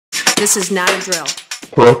This is not a drill.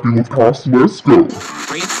 Crafting with CraftwithCass, let's go.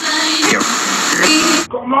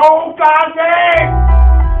 Come on, Kazi!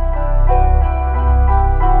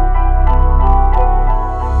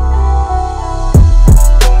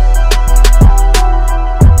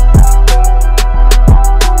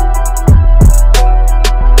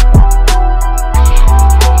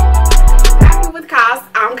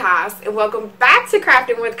 And welcome back to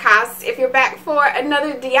Crafting with Cass. If you're back for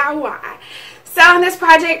another DIY. So in this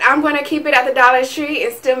project, I'm going to keep it at the Dollar Tree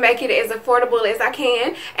and still make it as affordable as I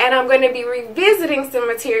can. And I'm going to be revisiting some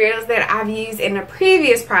materials that I've used in a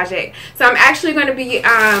previous project. So I'm actually going to be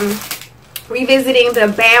revisiting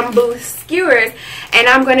the bamboo skewers, and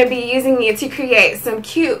I'm going to be using it to create some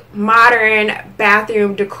cute modern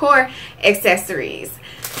bathroom decor accessories.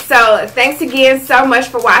 So thanks again so much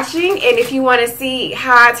for watching, and if you want to see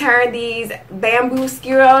how I turn these bamboo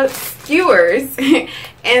skewers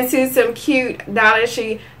into some cute Dollar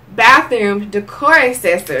Tree bathroom decor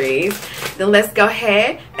accessories, then let's go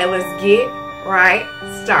ahead and let's get right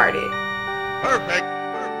started. Perfect.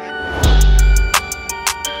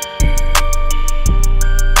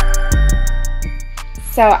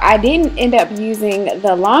 So I didn't end up using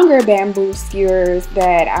the longer bamboo skewers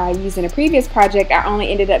that I used in a previous project. I only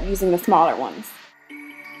ended up using the smaller ones.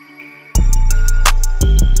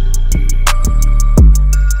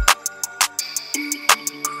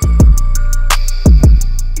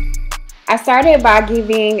 I started by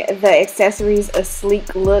giving the accessories a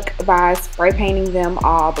sleek look by spray painting them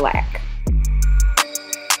all black.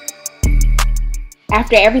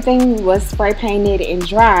 After everything was spray painted and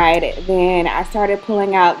dried, then I started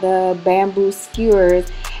pulling out the bamboo skewers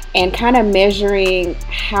and kind of measuring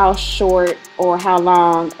how short or how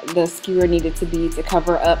long the skewer needed to be to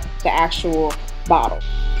cover up the actual bottle.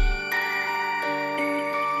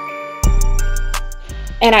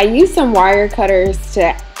 And I used some wire cutters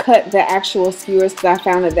to cut the actual skewers because I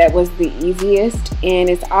found that that was the easiest. And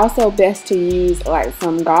it's also best to use like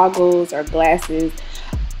some goggles or glasses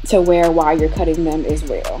to wear while you're cutting them as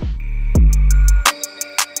well.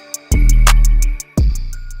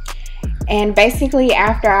 And basically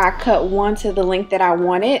after I cut one to the length that I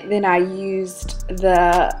wanted, then I used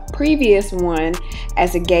the previous one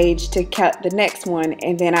as a gauge to cut the next one,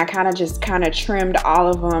 and then I just trimmed all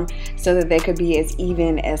of them so that they could be as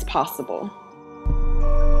even as possible.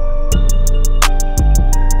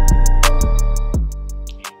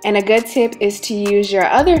 And a good tip is to use your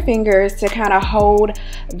other fingers to kind of hold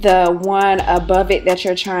the one above it that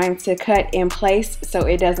you're trying to cut in place so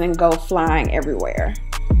it doesn't go flying everywhere.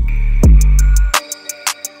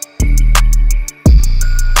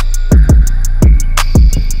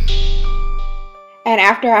 And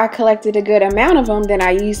after I collected a good amount of them, then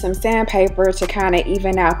I used some sandpaper to kind of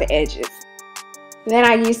even out the edges. Then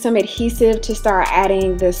I used some adhesive to start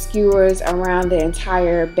adding the skewers around the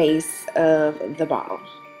entire base of the bottle.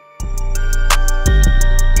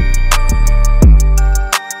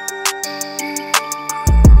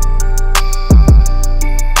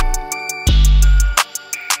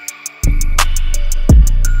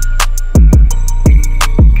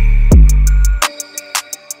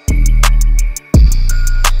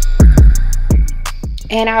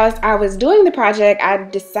 And I was doing the project, I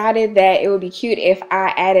decided that it would be cute if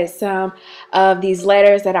I added some of these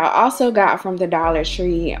letters that I also got from the Dollar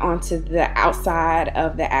Tree onto the outside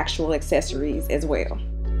of the actual accessories as well.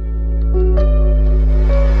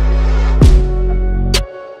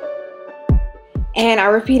 And I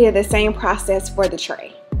repeated the same process for the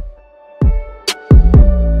tray.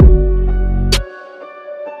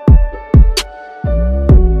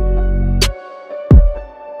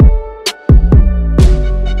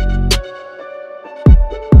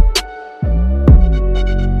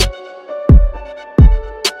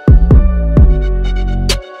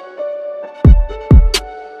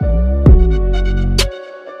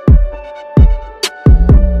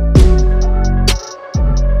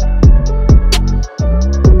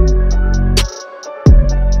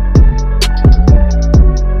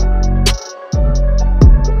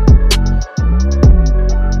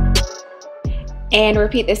 And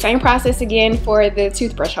repeat the same process again for the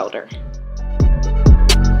toothbrush holder.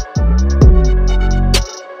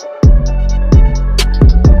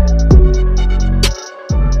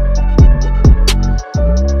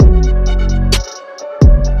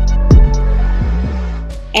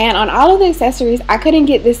 And on all of the accessories, I couldn't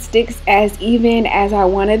get the sticks as even as I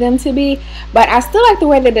wanted them to be, but I still like the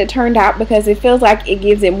way that it turned out because it feels like it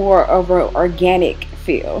gives it more of an organic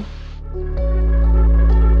feel.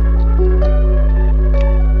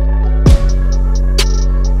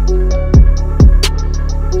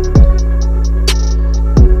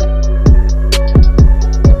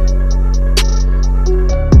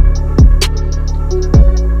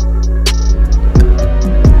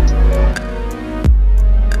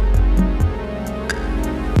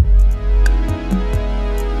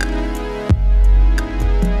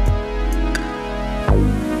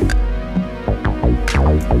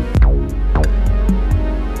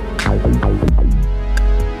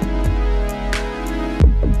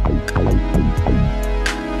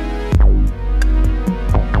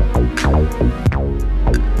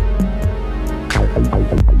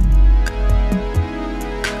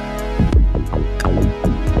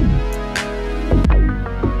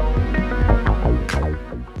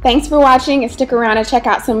 Thanks for watching, and stick around and check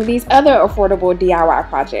out some of these other affordable DIY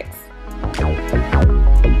projects.